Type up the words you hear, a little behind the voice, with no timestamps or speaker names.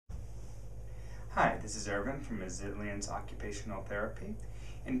Hi, this is Irvin from Resilience Occupational Therapy,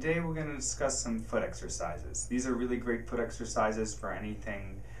 and today we're going to discuss some foot exercises. These are really great foot exercises for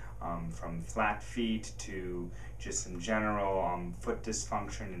anything from flat feet to just some general foot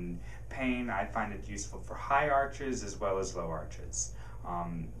dysfunction and pain. I find it useful for high arches as well as low arches.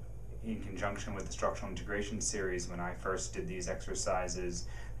 In conjunction with the structural integration series, when I first did these exercises,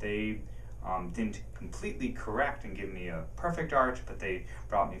 they didn't completely correct and give me a perfect arch, but they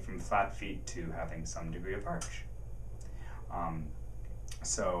brought me from flat feet to having some degree of arch.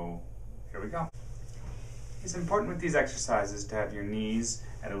 So here we go. It's important with these exercises to have your knees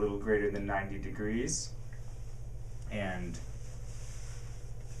at a little greater than 90 degrees and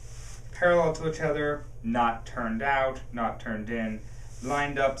parallel to each other, not turned out, not turned in,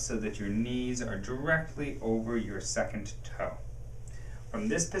 lined up so that your knees are directly over your second toe. From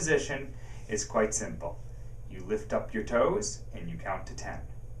this position, it's quite simple. You lift up your toes and you count to 10.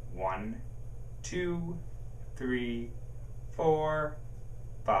 1, 2, 3, 4,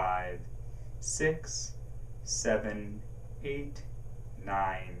 5, 6, 7, 8,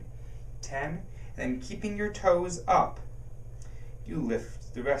 9, 10. And then keeping your toes up, you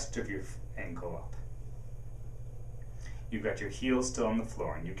lift the rest of your ankle up. You've got your heels still on the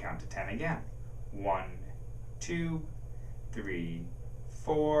floor and you count to 10 again. 1, 2, 3,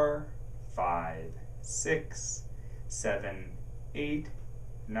 4, 5, 6, 7, 8,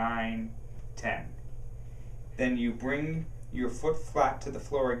 9, 10. Then you bring your foot flat to the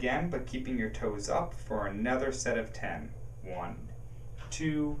floor again, but keeping your toes up for another set of 10. 1,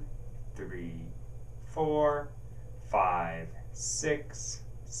 2, 3, 4, 5, 6,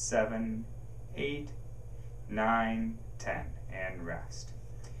 7, 8, 9, 10, and rest.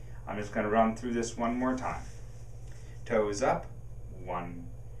 I'm just going to run through this one more time. Toes up, 1,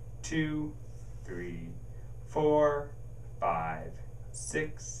 2, 3, 4, 5,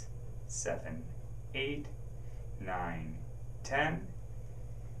 6, 7, 8, 9, 10.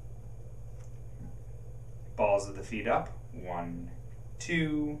 Balls of the feet up, 1,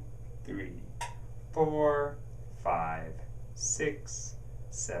 2, 3, 4, 5, 6,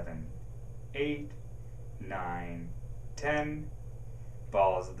 7, 8, 9, 10.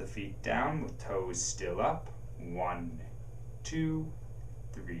 Balls of the feet down with toes still up, 1, 2,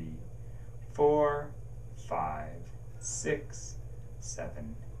 3, 4, 5, 6,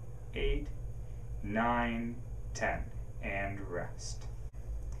 7, 8, 9, 10, and rest.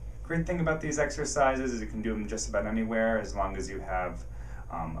 Great thing about these exercises is you can do them just about anywhere as long as you have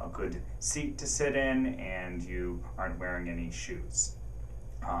a good seat to sit in and you aren't wearing any shoes.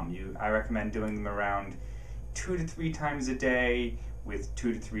 I recommend doing them around 2 to 3 times a day with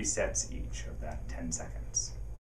 2 to 3 sets each of that 10 seconds.